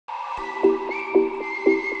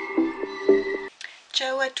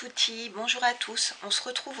Ciao à tutti, bonjour à tous. On se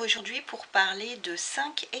retrouve aujourd'hui pour parler de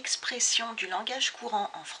 5 expressions du langage courant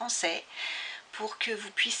en français pour que vous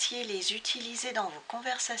puissiez les utiliser dans vos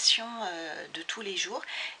conversations de tous les jours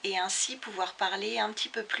et ainsi pouvoir parler un petit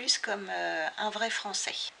peu plus comme un vrai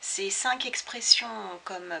français. Ces 5 expressions ont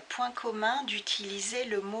comme point commun d'utiliser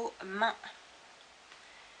le mot main.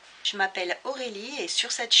 Je m'appelle Aurélie et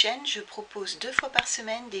sur cette chaîne, je propose 2 fois par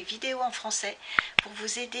semaine des vidéos en français pour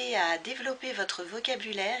vous aider à développer votre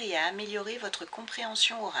vocabulaire et à améliorer votre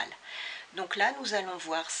compréhension orale. Donc là, nous allons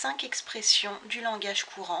voir 5 expressions du langage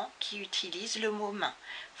courant qui utilisent le mot main.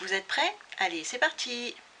 Vous êtes prêts? Allez, c'est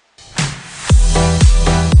parti!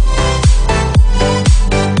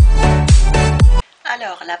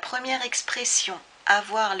 Alors, la première expression,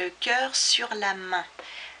 avoir le cœur sur la main.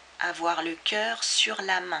 Avoir le cœur sur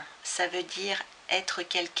la main, ça veut dire être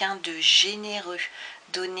quelqu'un de généreux,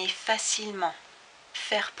 donner facilement,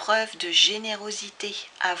 faire preuve de générosité,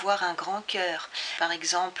 avoir un grand cœur. Par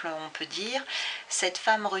exemple, on peut dire « Cette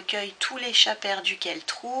femme recueille tous les chats perdus qu'elle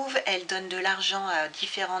trouve, elle donne de l'argent à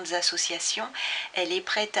différentes associations, elle est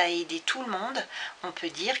prête à aider tout le monde ». On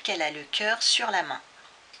peut dire qu'elle a le cœur sur la main.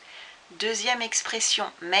 Deuxième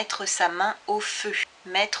expression, mettre sa main au feu.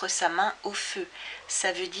 Mettre sa main au feu,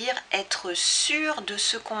 ça veut dire être sûr de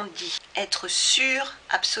ce qu'on dit, être sûr,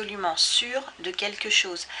 absolument sûr de quelque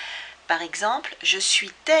chose. Par exemple, je suis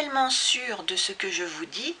tellement sûre de ce que je vous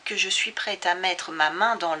dis que je suis prête à mettre ma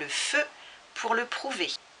main dans le feu pour le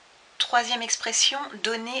prouver. Troisième expression,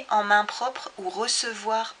 donner en main propre ou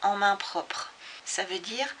recevoir en main propre. Ça veut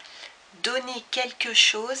dire donner quelque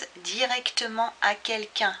chose directement à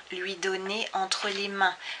quelqu'un, lui donner entre les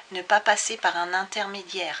mains, ne pas passer par un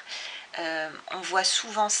intermédiaire. On voit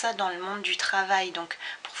souvent ça dans le monde du travail. Donc,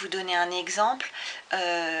 pour vous donner un exemple,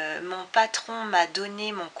 mon patron m'a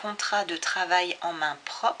donné mon contrat de travail en main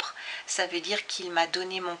propre. Ça veut dire qu'il m'a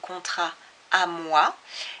donné mon contrat à moi.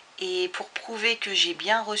 Et pour prouver que j'ai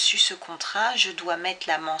bien reçu ce contrat, je dois mettre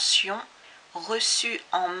la mention « reçu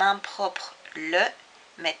en main propre le »,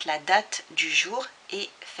 mettre la date du jour et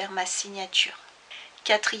faire ma signature.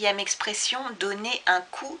 Quatrième expression, donner un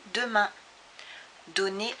coup de main.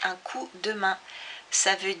 Donner un coup de main,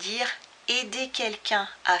 ça veut dire aider quelqu'un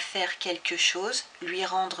à faire quelque chose, lui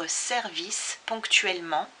rendre service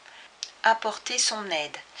ponctuellement, apporter son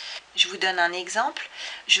aide. Je vous donne un exemple,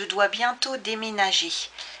 je dois bientôt déménager.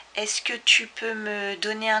 Est-ce que tu peux me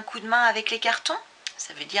donner un coup de main avec les cartons?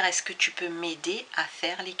 Ça veut dire est-ce que tu peux m'aider à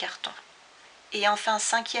faire les cartons? Et enfin,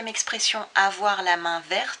 cinquième expression, avoir la main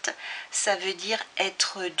verte, ça veut dire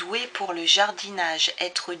être doué pour le jardinage,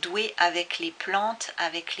 être doué avec les plantes,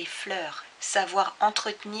 avec les fleurs, savoir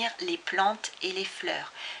entretenir les plantes et les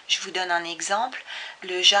fleurs. Je vous donne un exemple,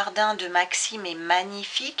 le jardin de Maxime est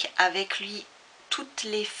magnifique, avec lui toutes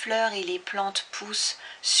les fleurs et les plantes poussent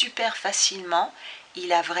super facilement.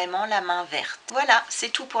 Il a vraiment la main verte. Voilà,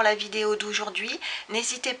 c'est tout pour la vidéo d'aujourd'hui.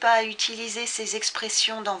 N'hésitez pas à utiliser ces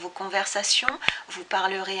expressions dans vos conversations. Vous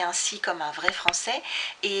parlerez ainsi comme un vrai français.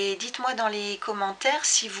 Et dites-moi dans les commentaires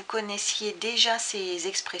si vous connaissiez déjà ces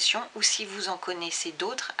expressions ou si vous en connaissez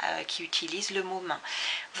d'autres qui utilisent le mot main.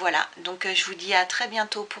 Voilà, donc je vous dis à très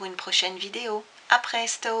bientôt pour une prochaine vidéo. A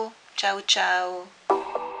presto, ciao ciao.